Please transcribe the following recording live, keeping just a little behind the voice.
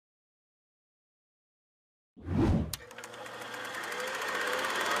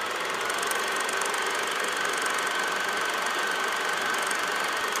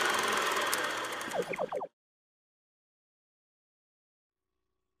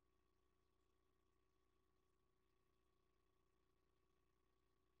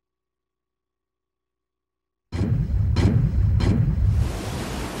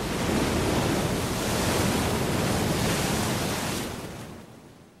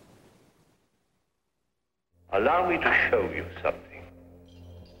Allow me to show you something.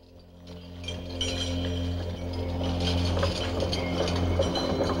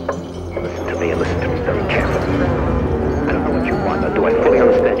 Listen to me and listen to me very carefully. I don't know what you want, but do I fully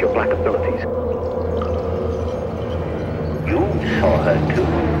understand your black abilities? You saw her too.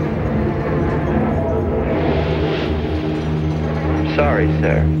 Sorry,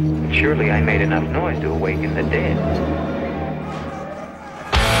 sir. Surely I made enough noise to awaken the dead.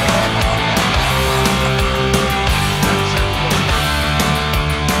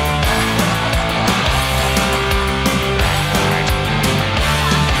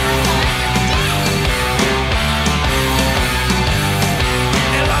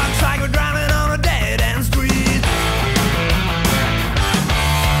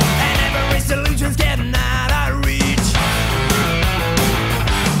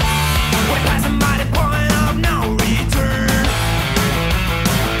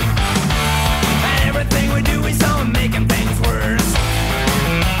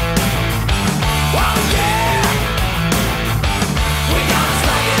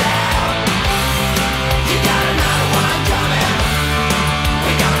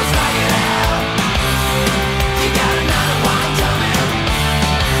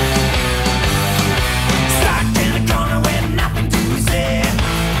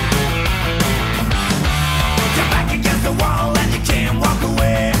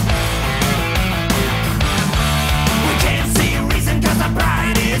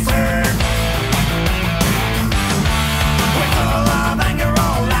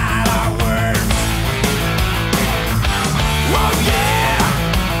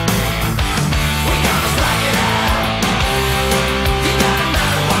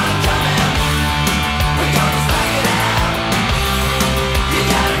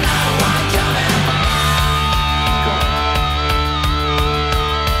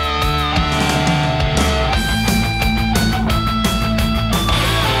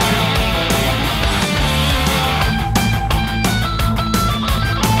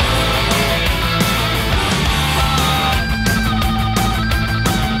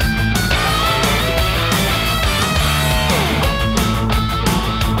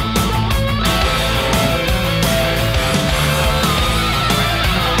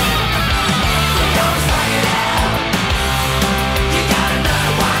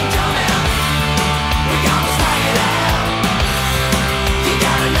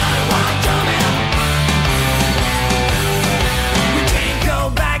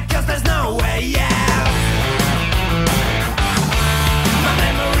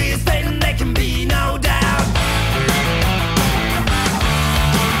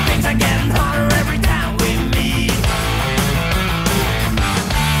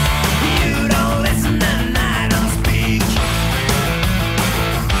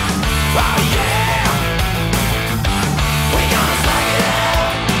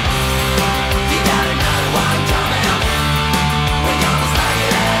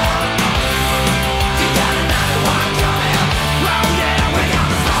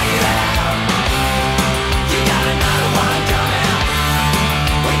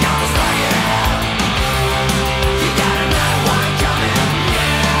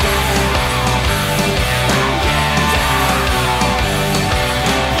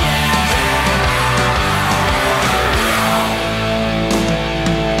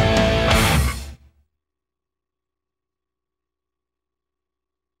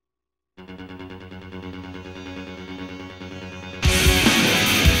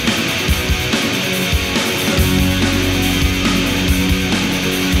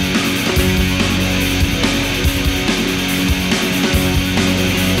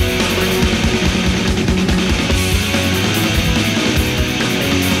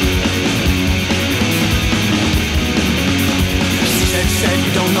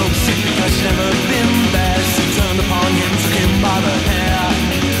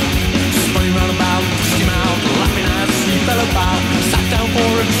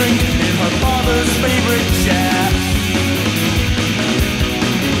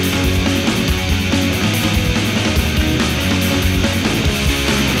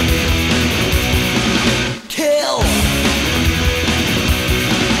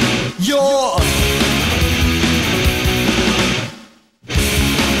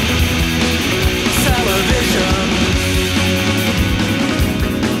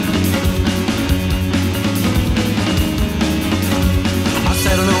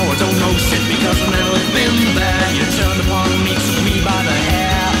 Because I've never been there.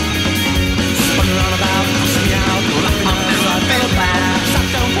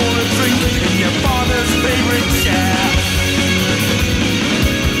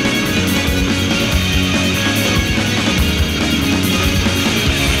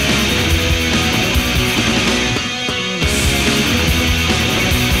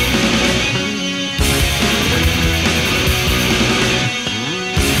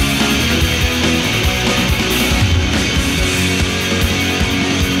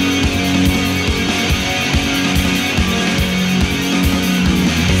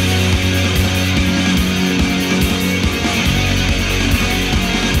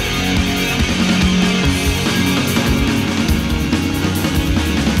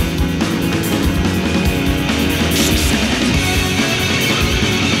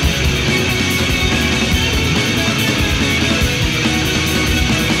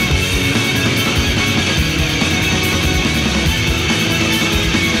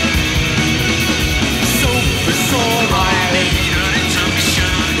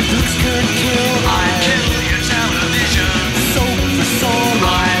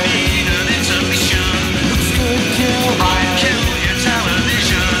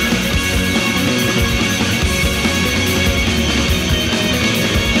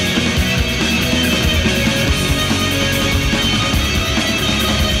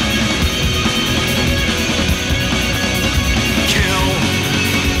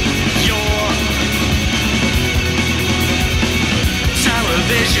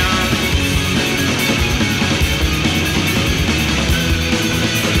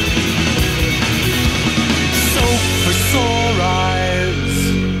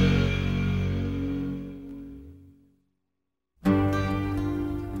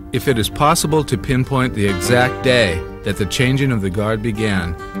 If it is possible to pinpoint the exact day that the changing of the guard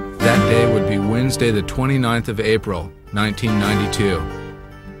began, that day would be Wednesday the 29th of April, 1992.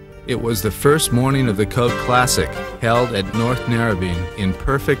 It was the first morning of the Code Classic, held at North Narrabeen in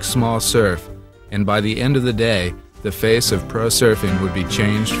perfect small surf, and by the end of the day, the face of pro surfing would be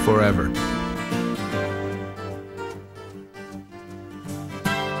changed forever.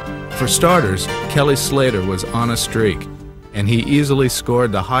 For starters, Kelly Slater was on a streak, and he easily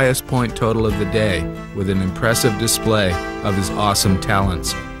scored the highest point total of the day with an impressive display of his awesome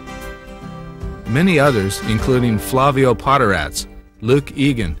talents. Many others, including Flavio Potterats, Luke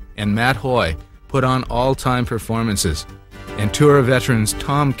Egan, and Matt Hoy, put on all-time performances, and tour veterans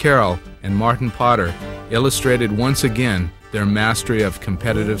Tom Carroll and Martin Potter illustrated once again their mastery of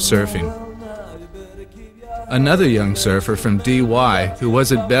competitive surfing. Another young surfer from DY, who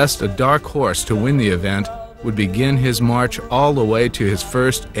was at best a dark horse to win the event, would begin his march all the way to his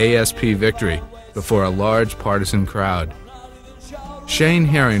first ASP victory before a large partisan crowd. Shane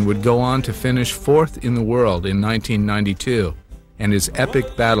Herring would go on to finish 4th in the world in 1992, and his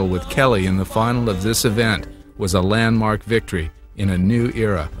epic battle with Kelly in the final of this event was a landmark victory in a new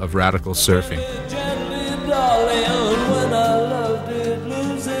era of radical surfing.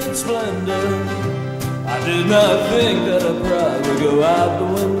 I did not think that a pride would go out the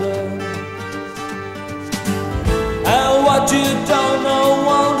window. And what you don't know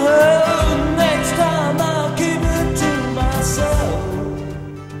won't hurt. Next time I'll keep it to myself.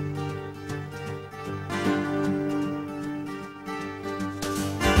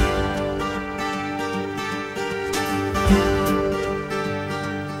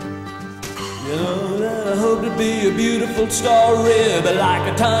 You know that I hope to be a beautiful story, but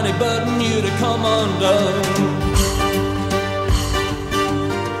like a tiny button you to come undone.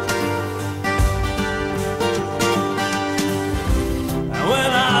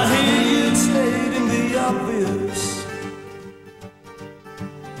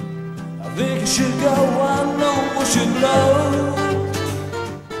 I think you should go, I know we should blow.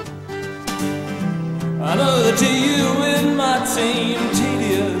 I know that to you it might seem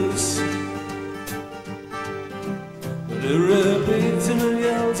tedious, but it repeats and it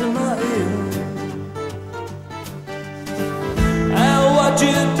yells in my ear. And what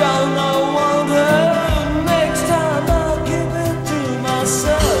you don't know won't hurt. Next time I'll keep it to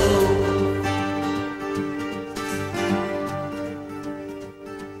myself.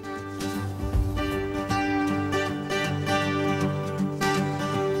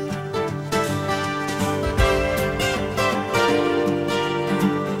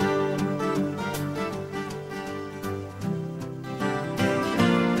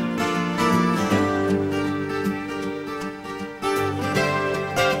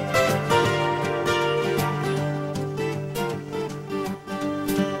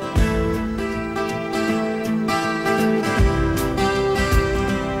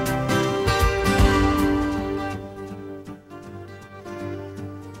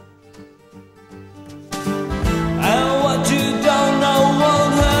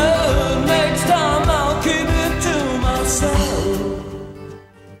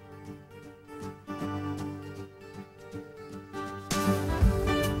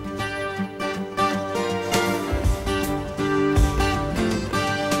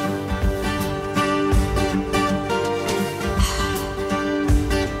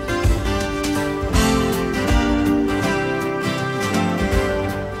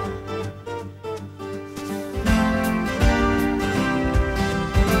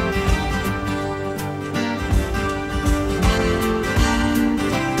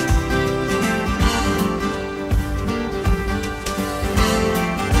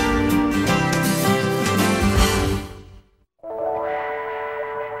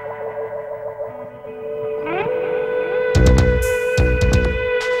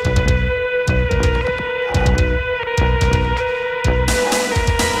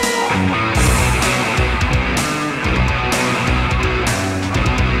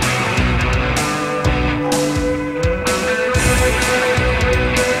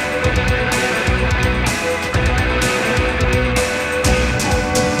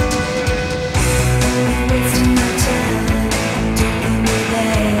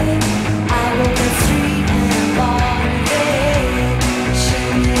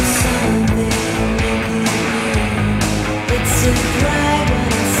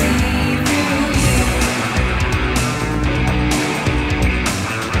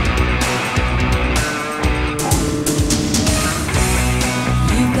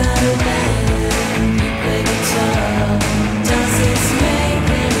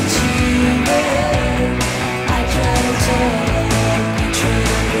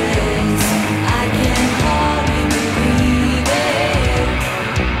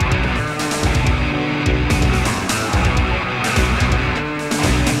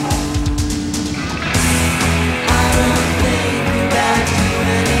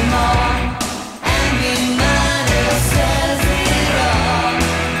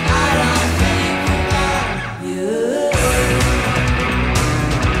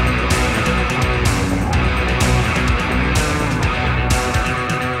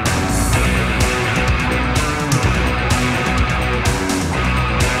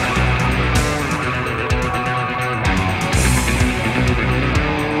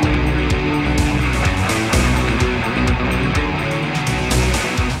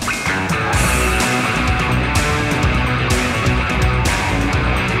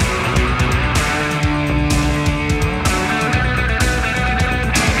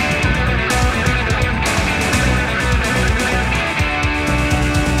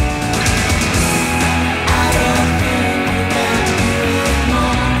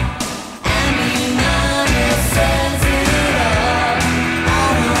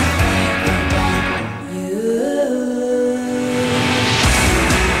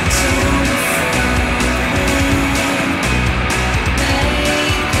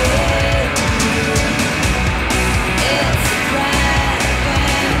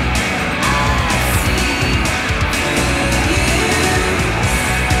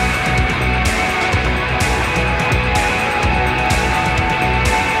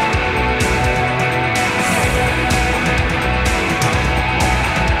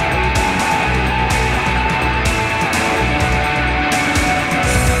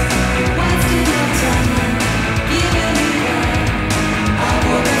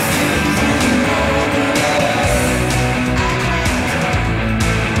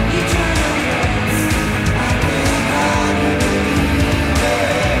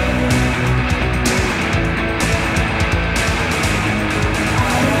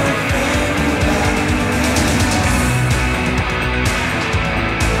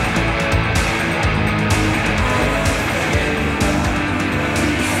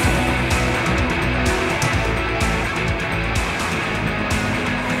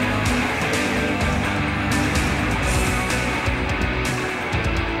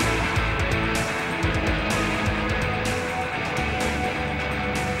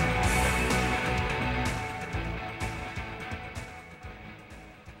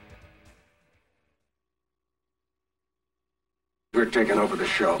 we're taking over the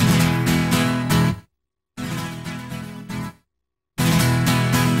show.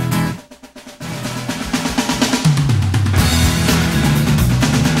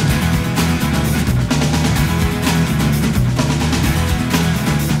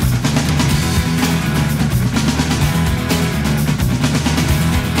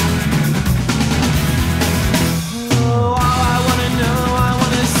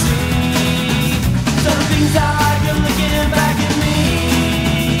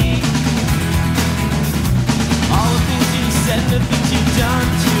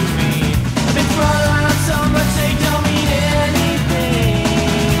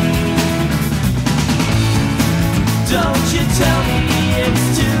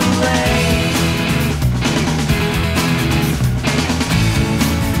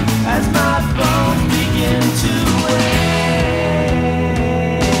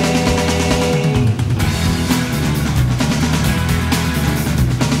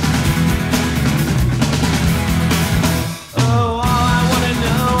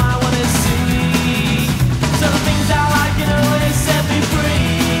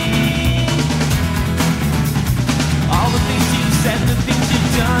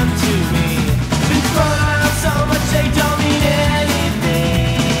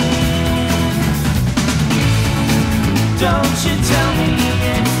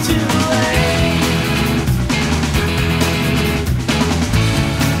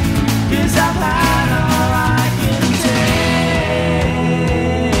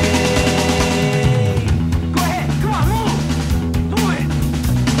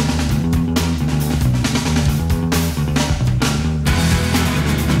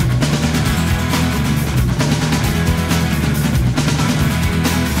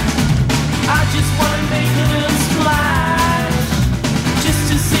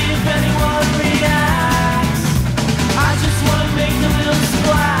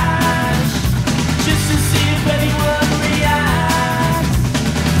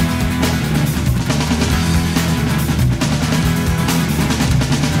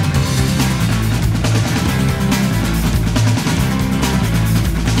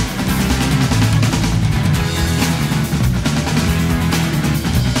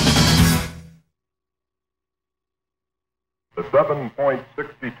 The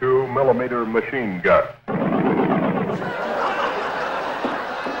 7.62 millimeter machine gun.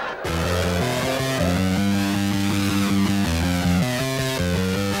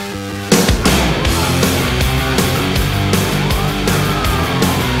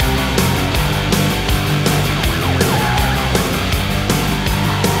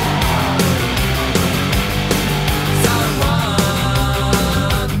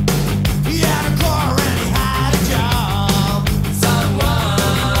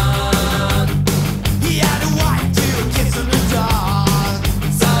 He had a wife, 2 kids, and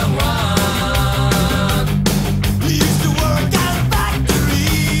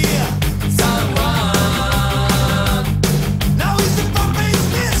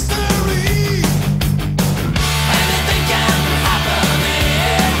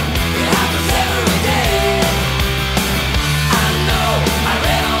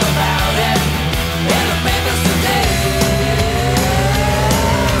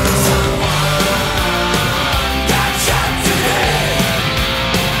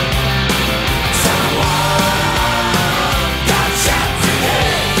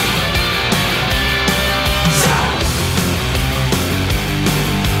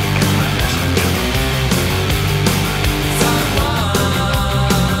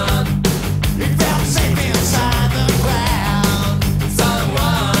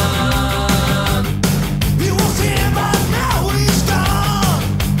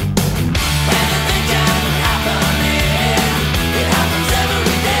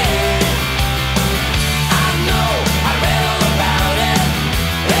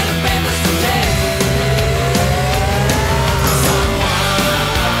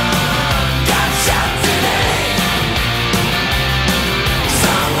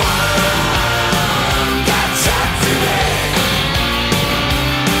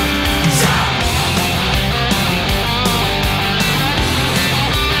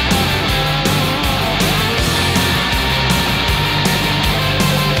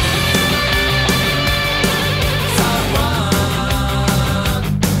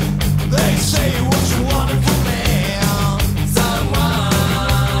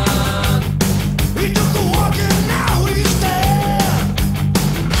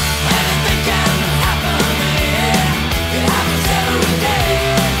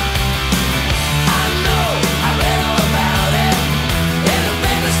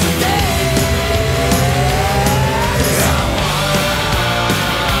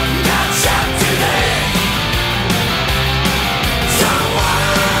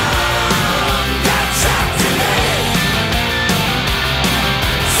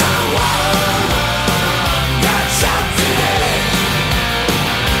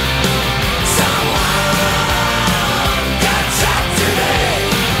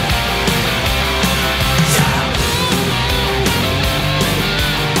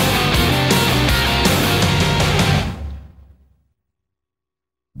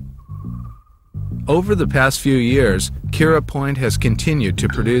Over the past few years, Kira Point has continued to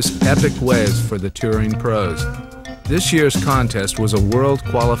produce epic waves for the touring pros. This year's contest was a world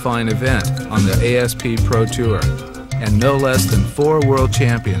qualifying event on the ASP Pro Tour, and no less than 4 world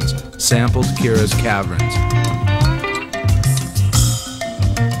champions sampled Kira's caverns.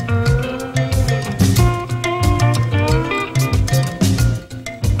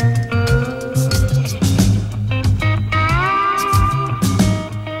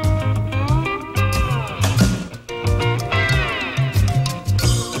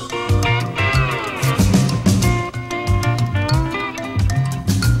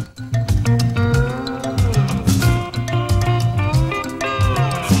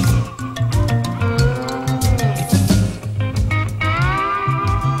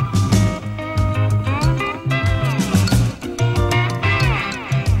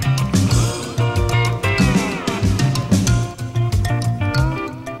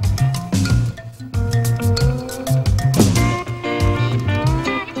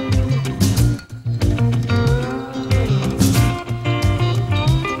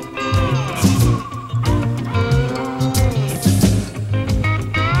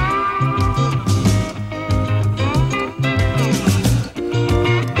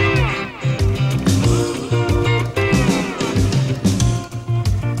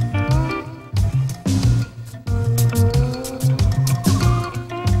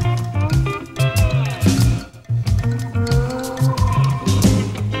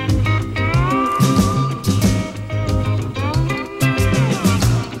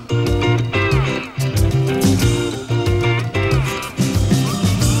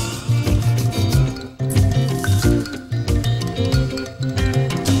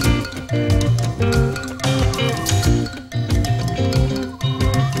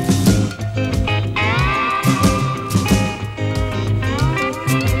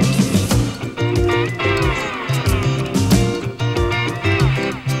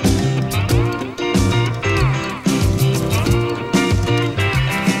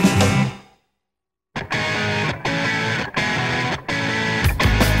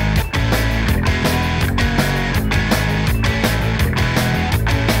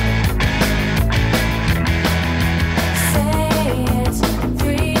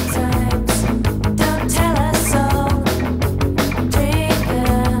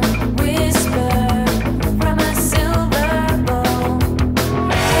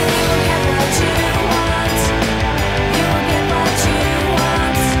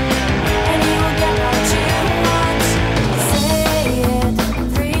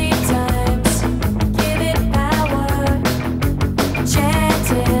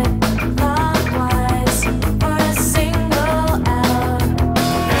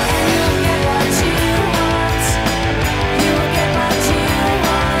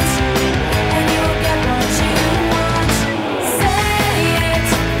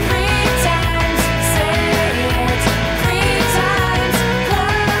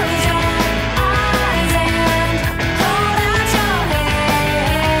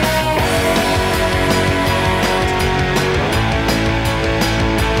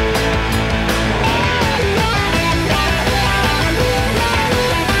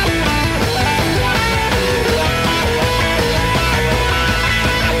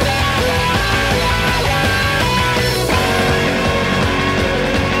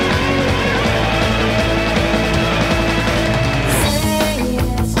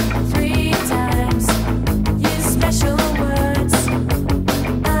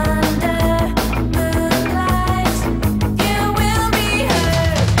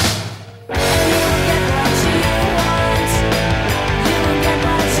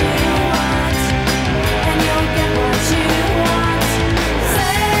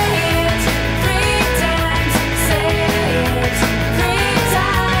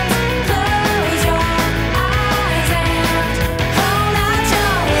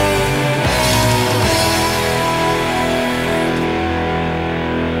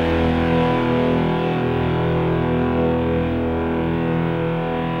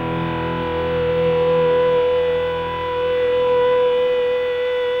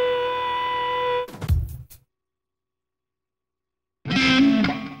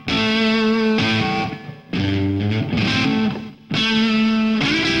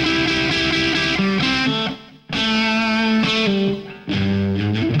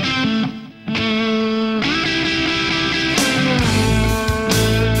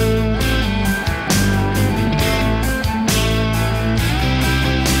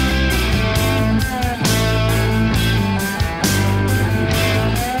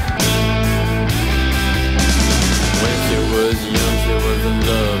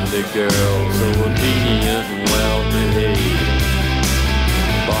 girl, so obedient and well-behaved.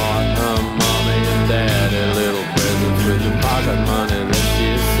 Bought her mommy and daddy little presents with the pocket money that she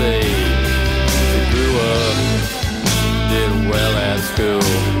saved. She grew up, did well at school,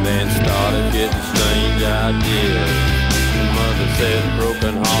 then started getting strange ideas. Mother said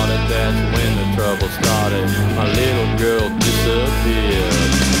broken hearted, that's when the trouble started. My little girl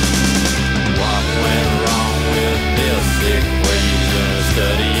disappeared. What went wrong with this equation?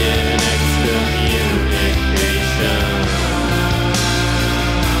 Studying excommunication.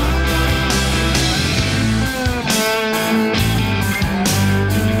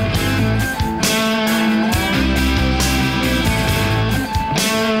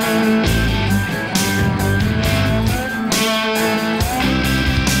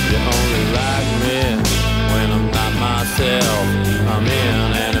 I'm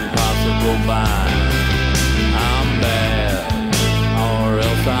in an impossible bind. I'm bad, or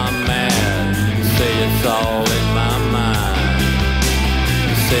else I'm mad. You say it's all in my mind.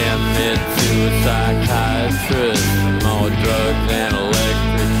 You send me to a psychiatrist, more drugs and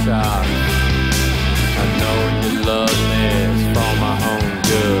electric shocks. I know you love me, it's for my own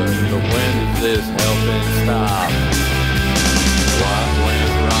good, but when does this helping stop? What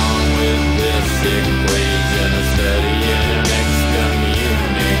went wrong with this equation? A study in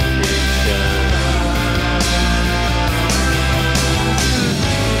excommunication.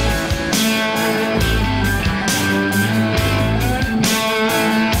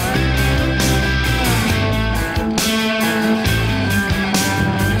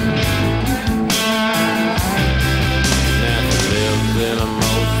 Nancy lives in a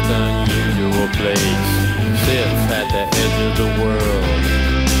most unusual place. Sits at the edge of the world.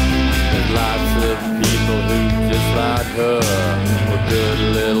 There's lots of people who, just like her, were good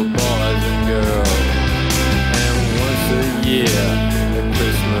little boys and girls. And once a year, at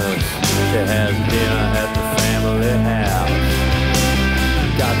Christmas, she has dinner at the family house.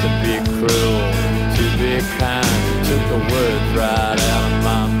 Got to be cruel, to be kind, took the words right out of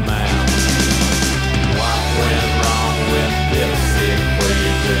my mouth. What went wrong with this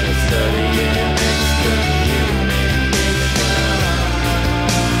equation? Studying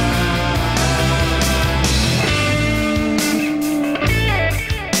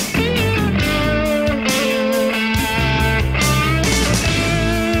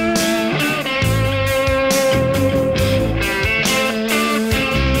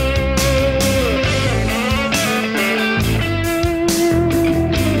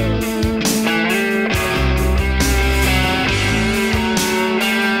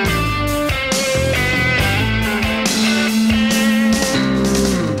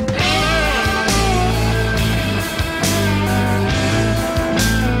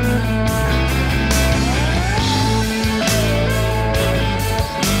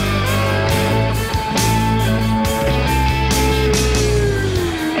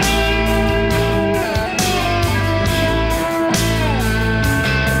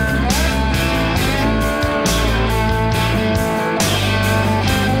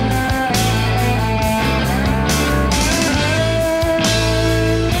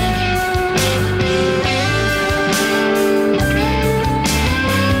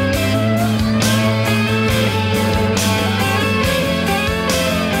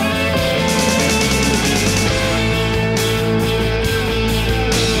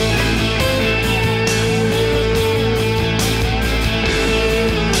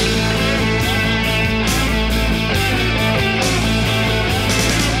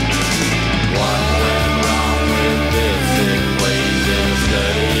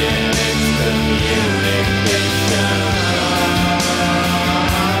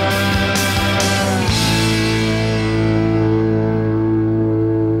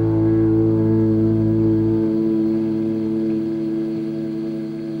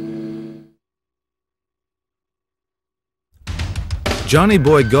Johnny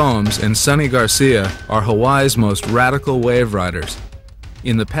Boy Gomes and Sonny Garcia are Hawaii's most radical wave riders.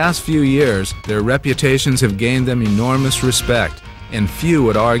 In the past few years, their reputations have gained them enormous respect, and few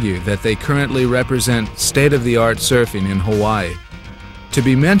would argue that they currently represent state-of-the-art surfing in Hawaii. To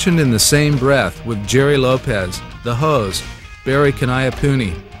be mentioned in the same breath with Jerry Lopez, The Hose, Barry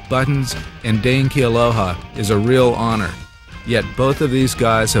Kanaiapuni, Buttons, and Dane Kealoha is a real honor. Yet both of these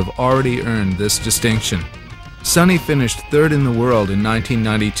guys have already earned this distinction. Sonny finished third in the world in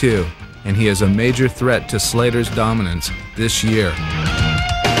 1992, and he is a major threat to Slater's dominance this year.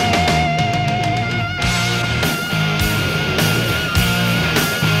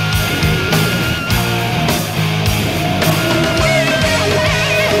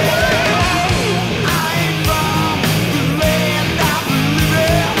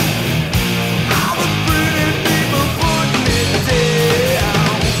 I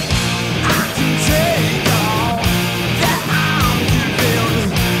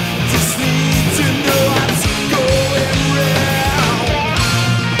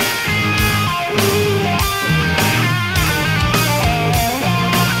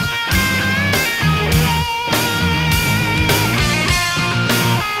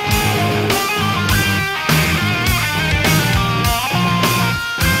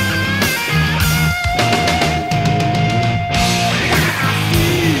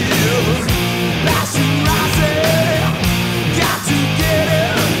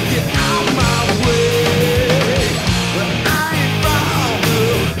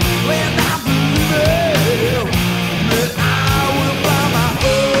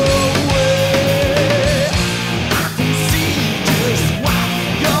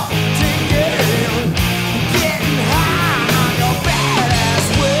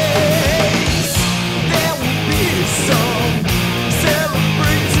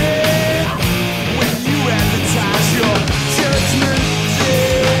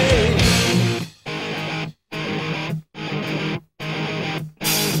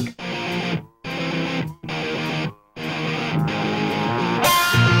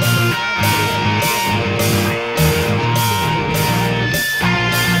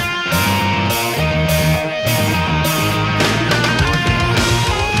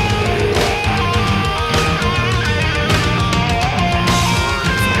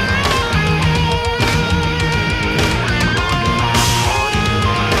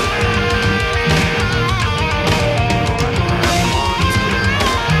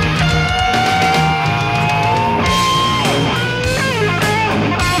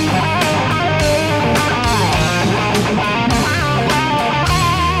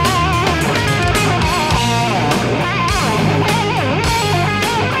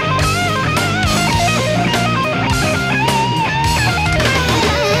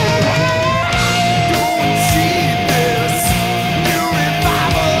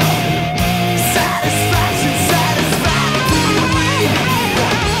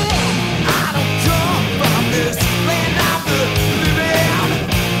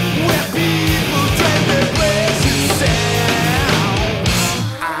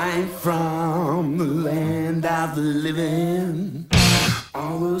from the land of the living.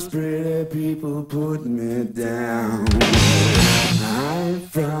 All those pretty people put me down. I'm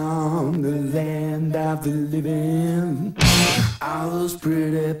from the land of the living. All those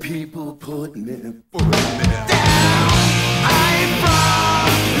pretty people put me down. I'm from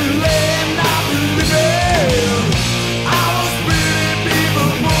the land of the living. All those pretty people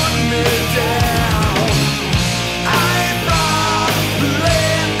put me down. I'm from the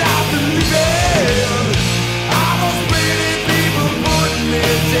land of the living. All those pretty people put me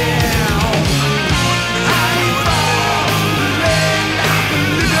down. I'm from the land of the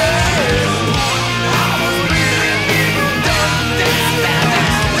living. All those pretty people put me down.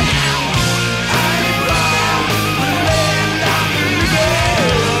 I'm from the land of the living.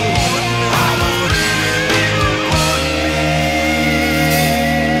 All those pretty people put me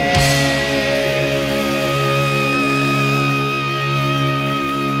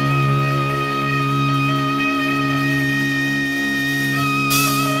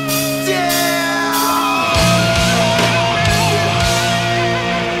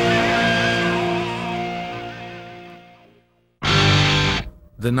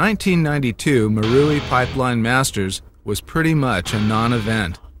The 1992 Marui Pipeline Masters was pretty much a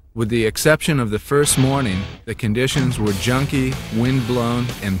non-event. With the exception of the first morning, the conditions were junky, wind-blown,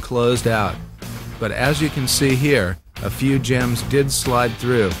 and closed out. But as you can see here, a few gems did slide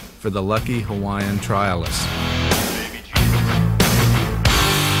through for the lucky Hawaiian trialists.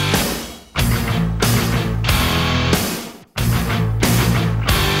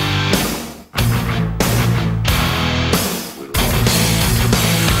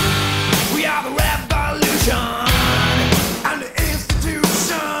 We are the revolution and the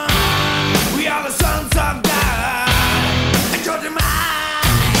institution. We are the sons of God and your demise.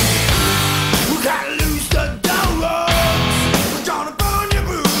 We gotta lose the doors. We're gonna burn your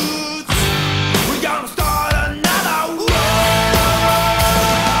boots. We're gonna start another war.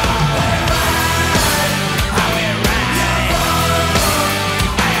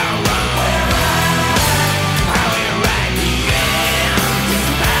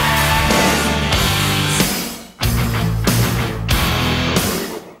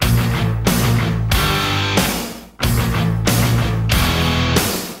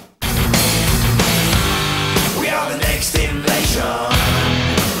 We are the next invasion,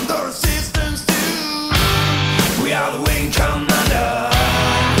 the resistance too. We are the wing commander.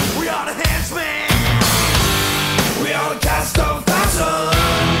 We are the henchmen. We are the cast of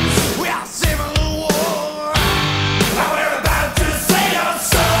thousands. We are civil war. Now we're about to say our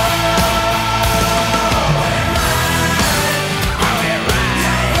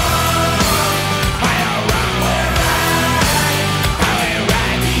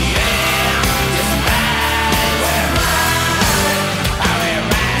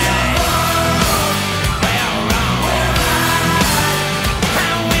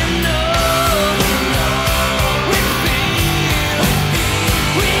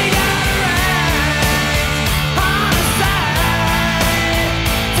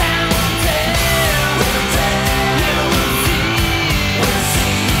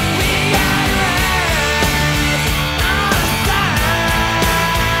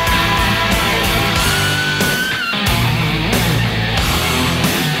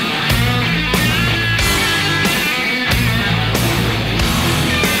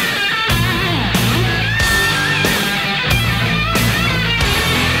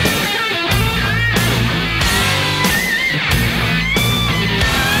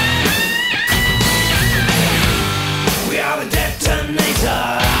We are the detonator.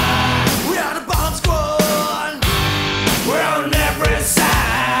 We are the bomb squad. We're on every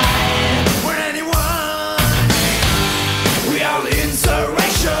side. We're anyone. We are the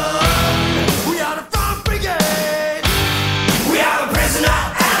insurrection. We are the front brigade. We are the prisoner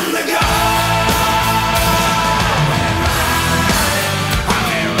and the guard.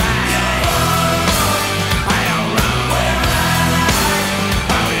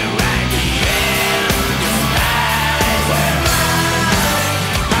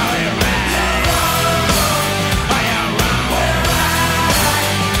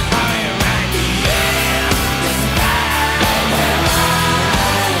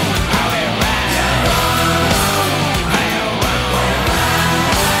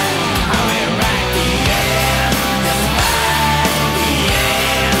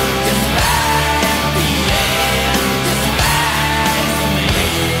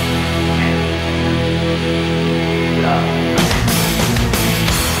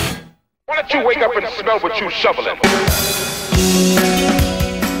 Why don't you wake up and smell what you shoveling?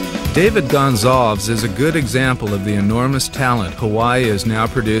 David Gonsalves is a good example of the enormous talent Hawaii is now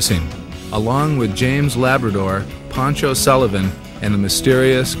producing, along with James Labrador, Pancho Sullivan, and the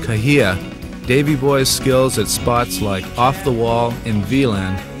mysterious Kahia. Davey Boy's skills at spots like Off the Wall in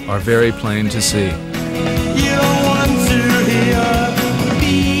V-Land are very plain to see. You don't want to hear,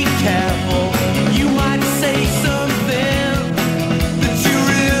 be careful. You might say something that you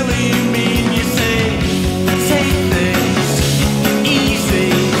really mean. You say, take things easy.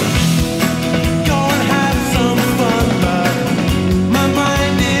 Go and have some fun, but my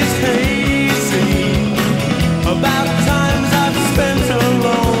mind is hazy about times I've spent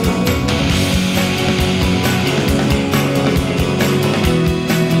alone.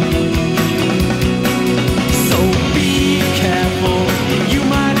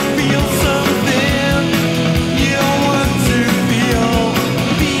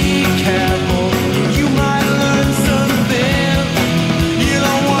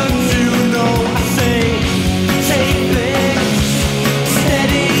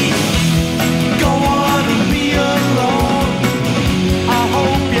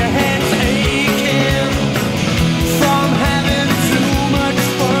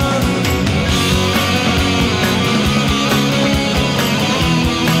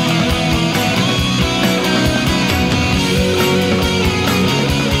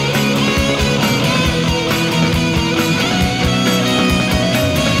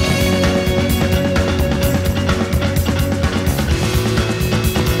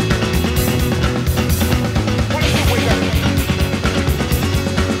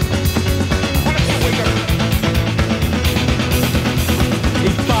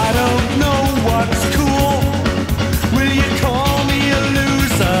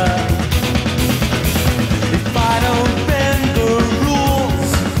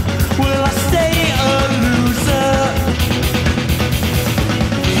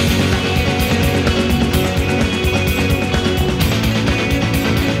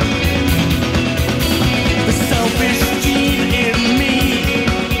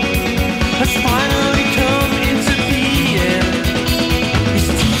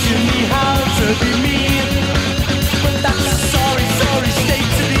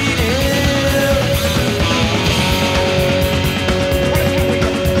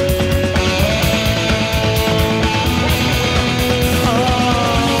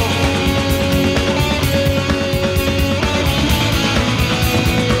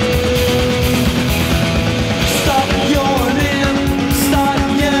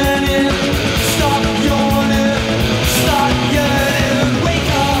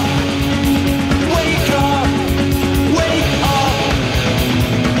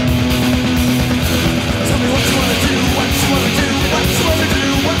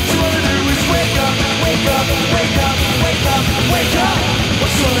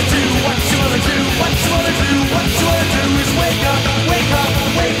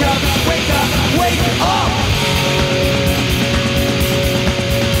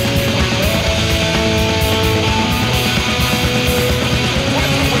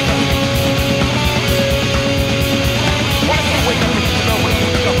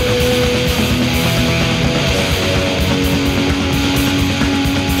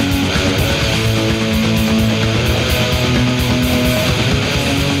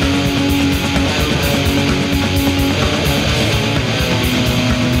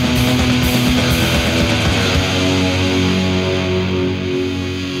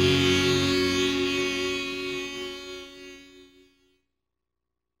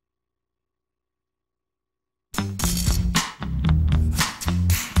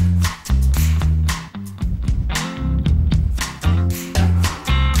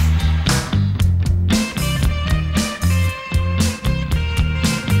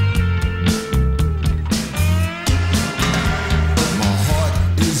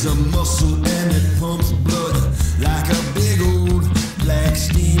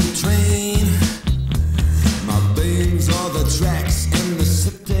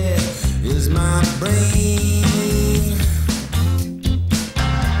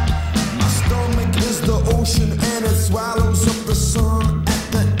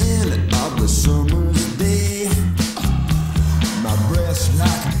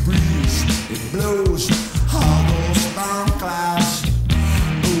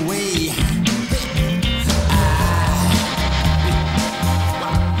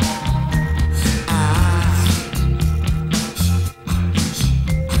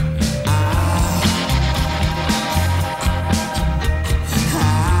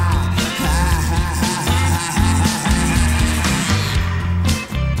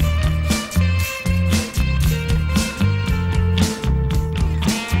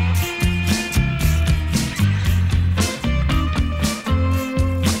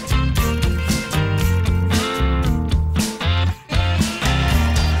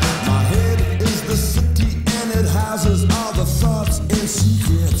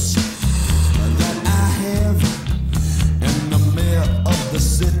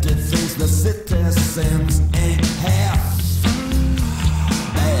 empty things the city sends ain't half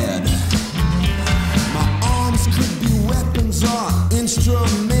bad. My arms could be weapons or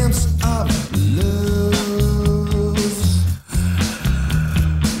instruments of love.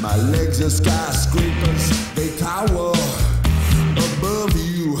 My legs are skyscrapers, they tower above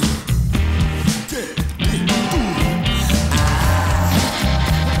you.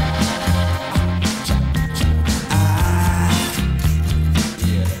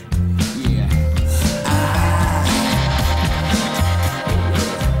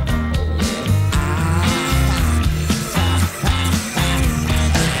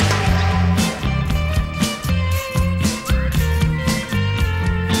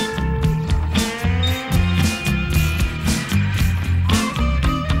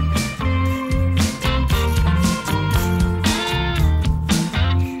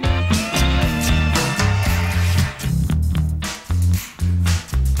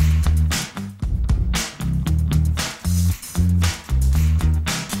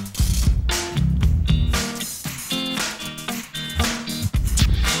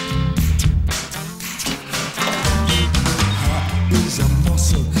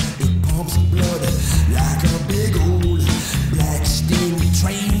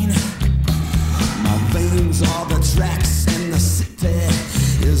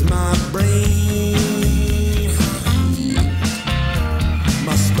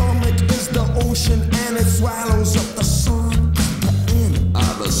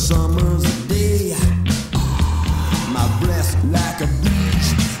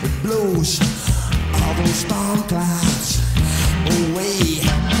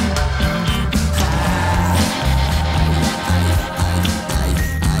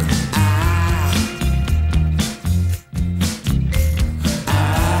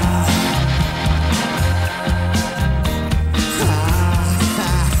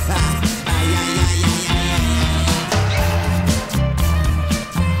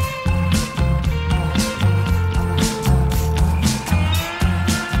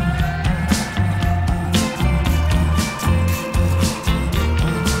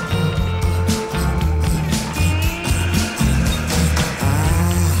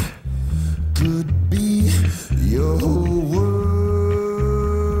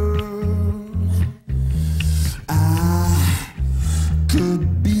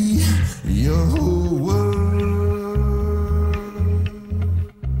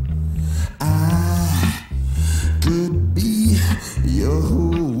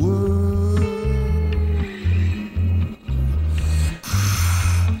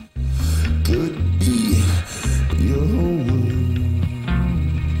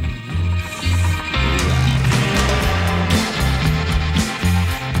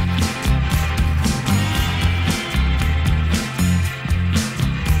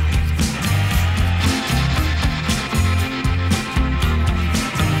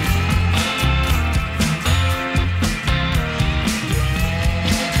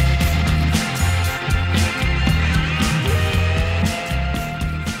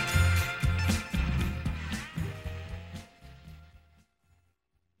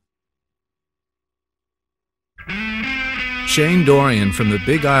 Shane Dorian from the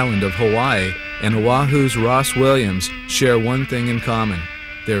Big Island of Hawaii and Oahu's Ross Williams share one thing in common: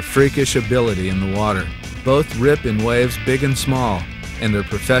 their freakish ability in the water. Both rip in waves big and small, and their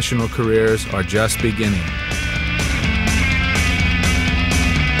professional careers are just beginning.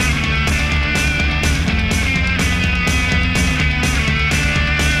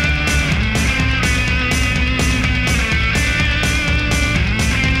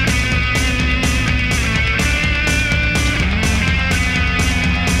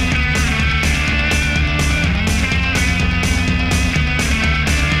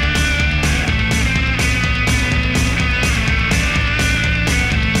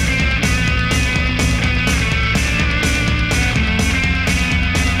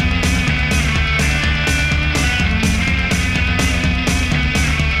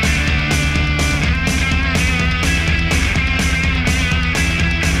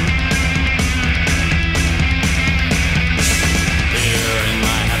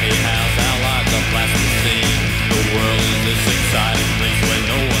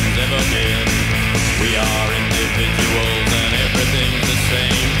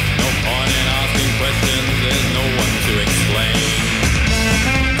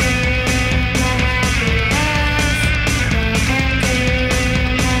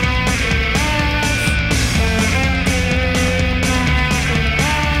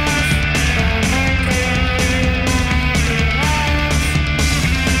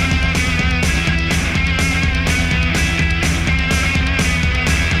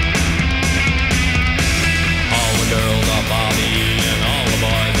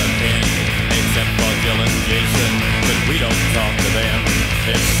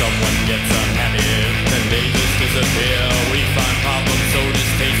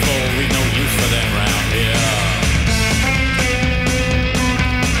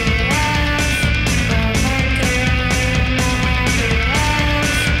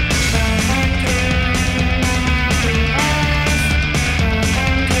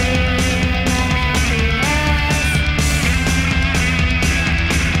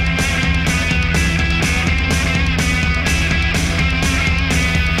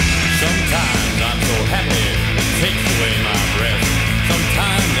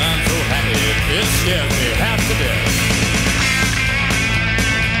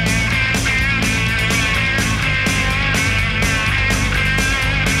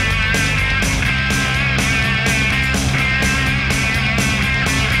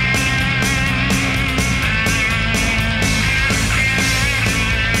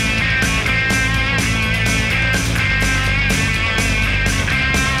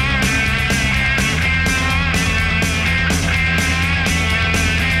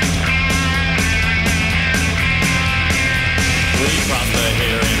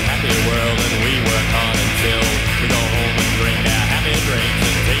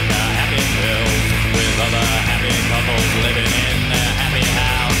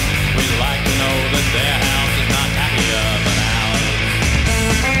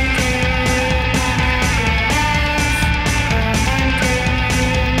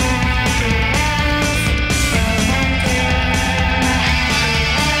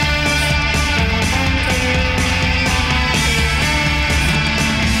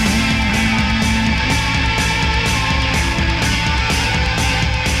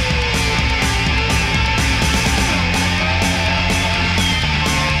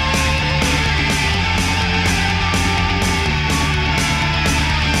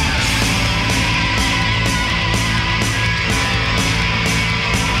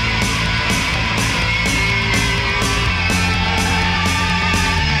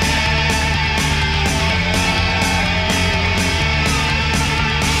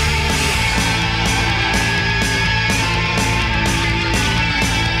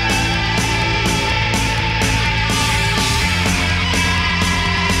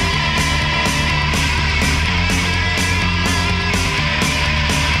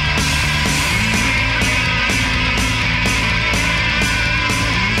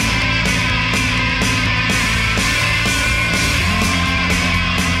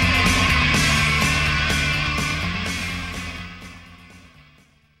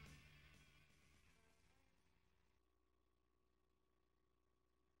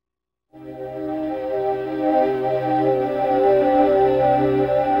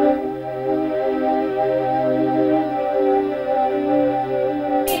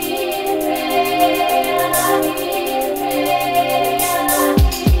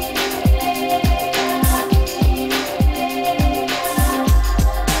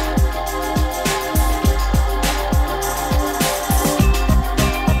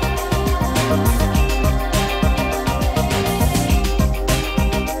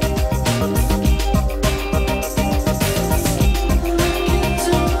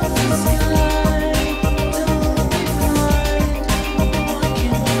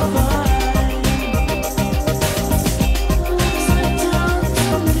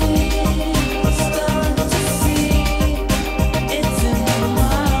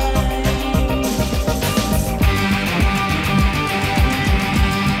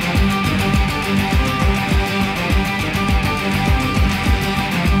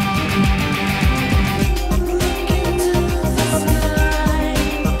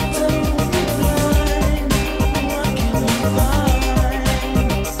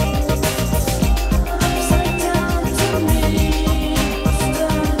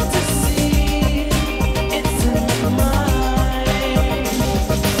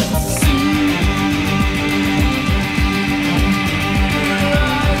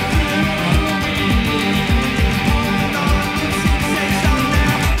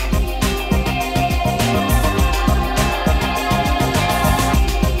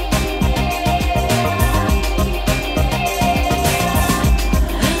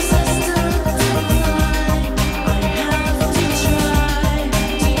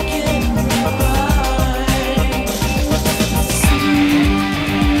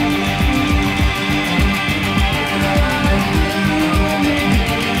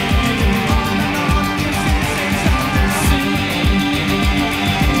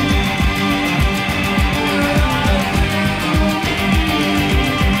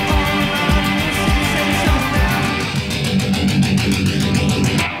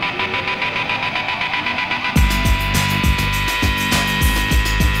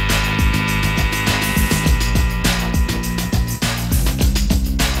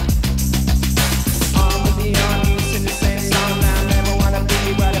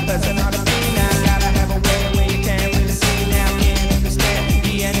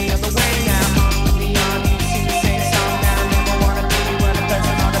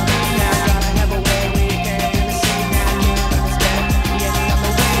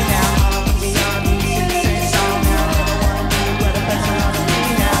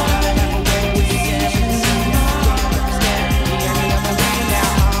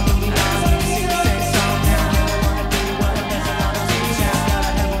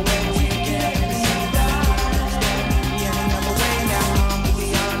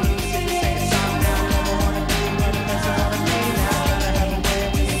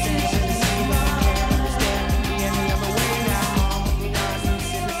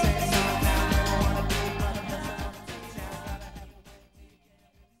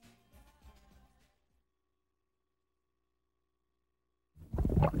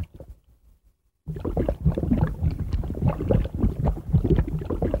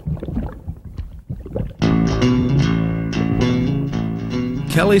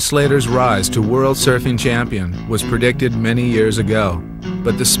 Kelly Slater's rise to world surfing champion was predicted many years ago,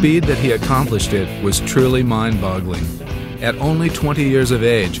 but the speed that he accomplished it was truly mind-boggling. At only 20 years of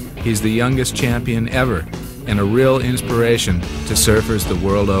age, he's the youngest champion ever and a real inspiration to surfers the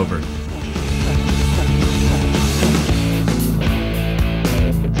world over.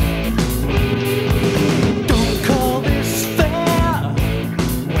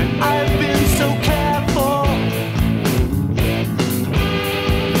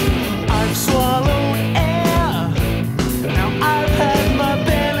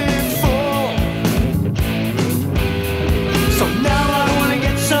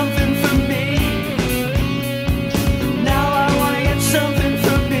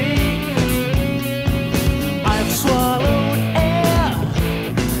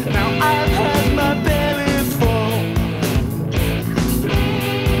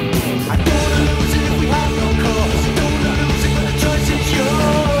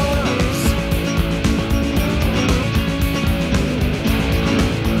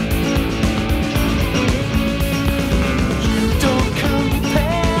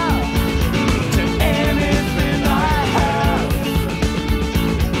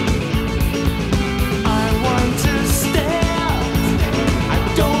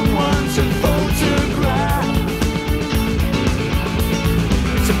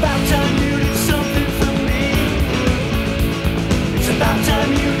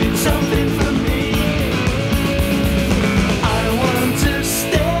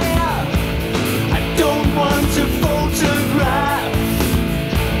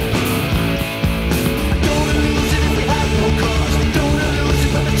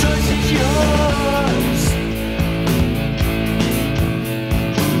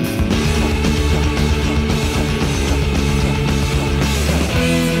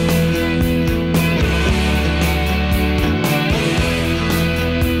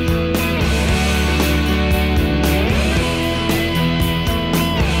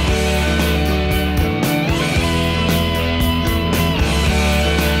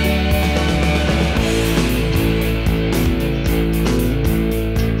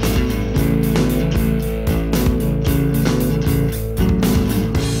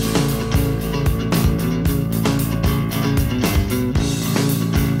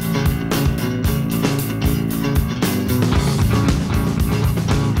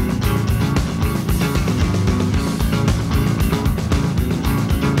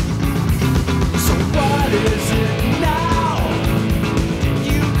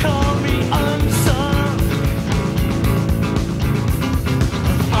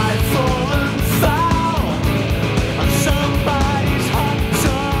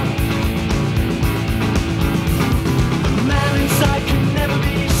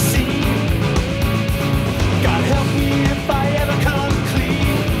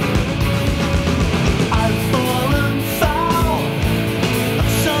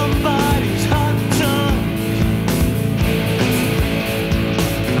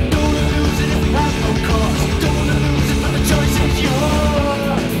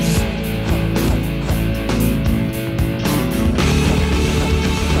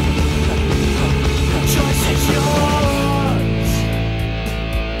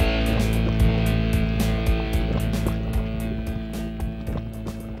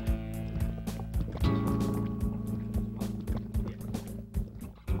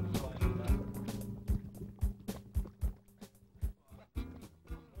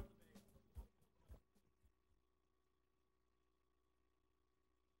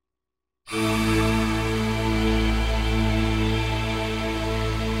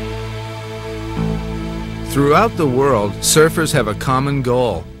 Throughout the world, surfers have a common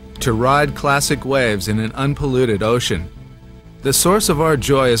goal: to ride classic waves in an unpolluted ocean. The source of our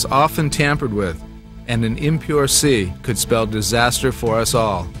joy is often tampered with, and an impure sea could spell disaster for us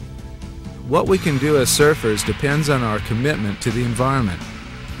all. What we can do as surfers depends on our commitment to the environment.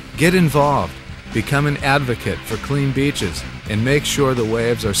 Get involved, become an advocate for clean beaches, and make sure the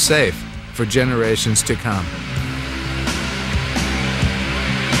waves are safe for generations to come.